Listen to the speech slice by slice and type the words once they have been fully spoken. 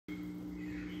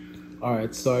All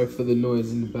right, sorry for the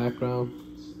noise in the background.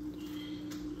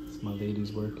 It's my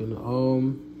lady's working.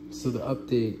 So the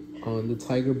update on the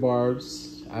tiger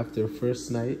barbs after first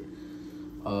night.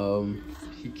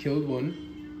 He killed one,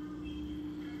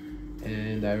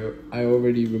 and I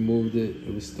already removed it.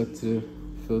 It was stuck to the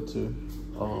filter.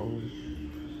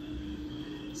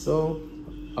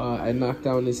 I knocked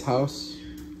down his house.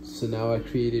 So now I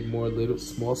created more little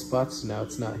small spots. So now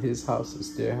it's not his house,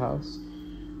 it's their house.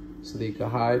 So they could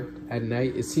hide at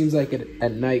night. It seems like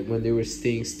at night when they were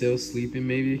staying still, sleeping,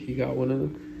 maybe he got one of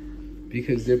them.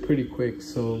 Because they're pretty quick.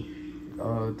 So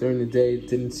during the day, it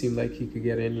didn't seem like he could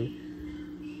get any.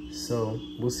 So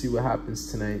we'll see what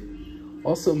happens tonight.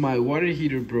 Also, my water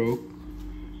heater broke.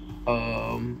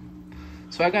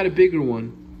 So I got a bigger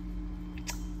one.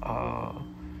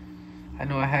 I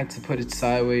know I had to put it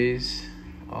sideways.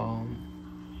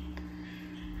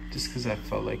 Just because I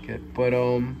felt like it. But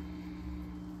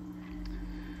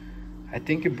I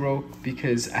think it broke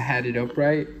because I had it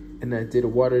upright and I did a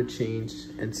water change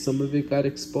and some of it got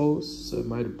exposed, so it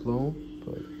might have blown,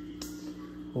 but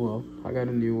oh well, I got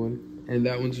a new one. And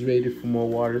that one's rated for more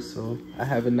water, so I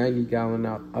have a 90-gallon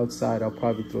outside. I'll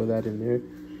probably throw that in there.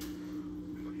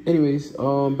 Anyways,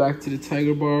 back to the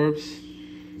tiger barbs.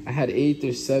 I had 8,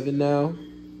 there's 7 now.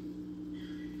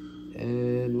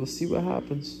 And we'll see what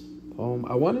happens.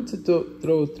 I wanted to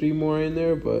throw 3 more in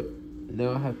there, but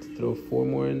now I have to throw 4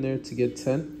 more in there to get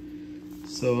 10.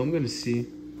 So I'm gonna see,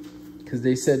 because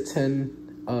they said 10,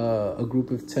 a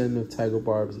group of 10 of tiger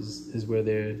barbs is where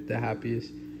they're the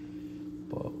happiest.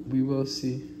 But we will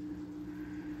see.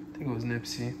 I think it was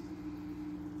Nipsey.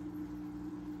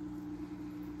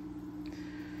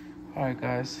 All right,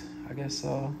 guys. I guess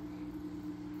I'll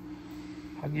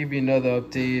give you another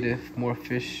update if more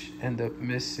fish end up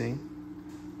missing.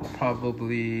 I'll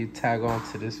probably tag on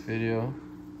to this video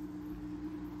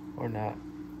or not.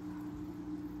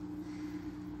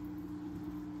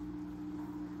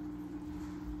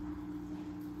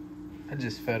 I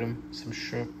just fed him some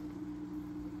shrimp.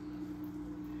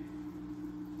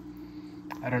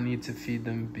 I don't need to feed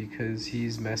them because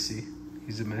he's messy.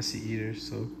 He's a messy eater,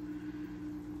 so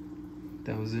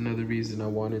that was another reason I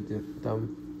wanted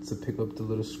them to pick up the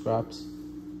little scraps.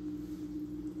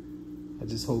 I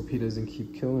just hope he doesn't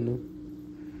keep killing them.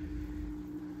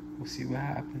 We'll see what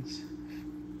happens.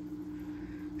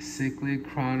 Cichlid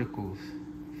Chronicles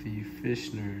for you fish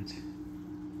nerds.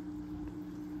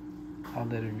 I'll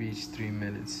let it reach 3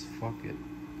 minutes. Fuck it.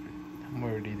 I'm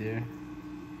already there.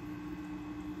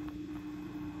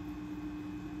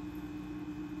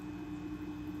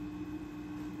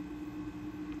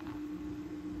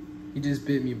 He just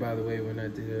bit me, by the way, when I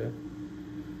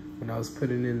was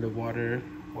putting in the water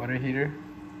heater.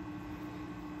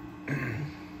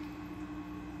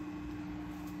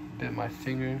 Bit my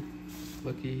finger.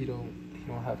 Lucky he don't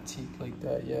have teeth like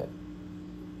that yet.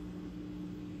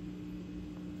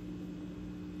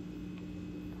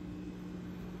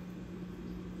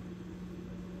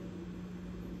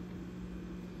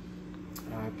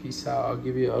 Peace out. I'll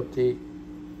give you an update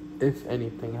if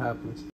anything happens.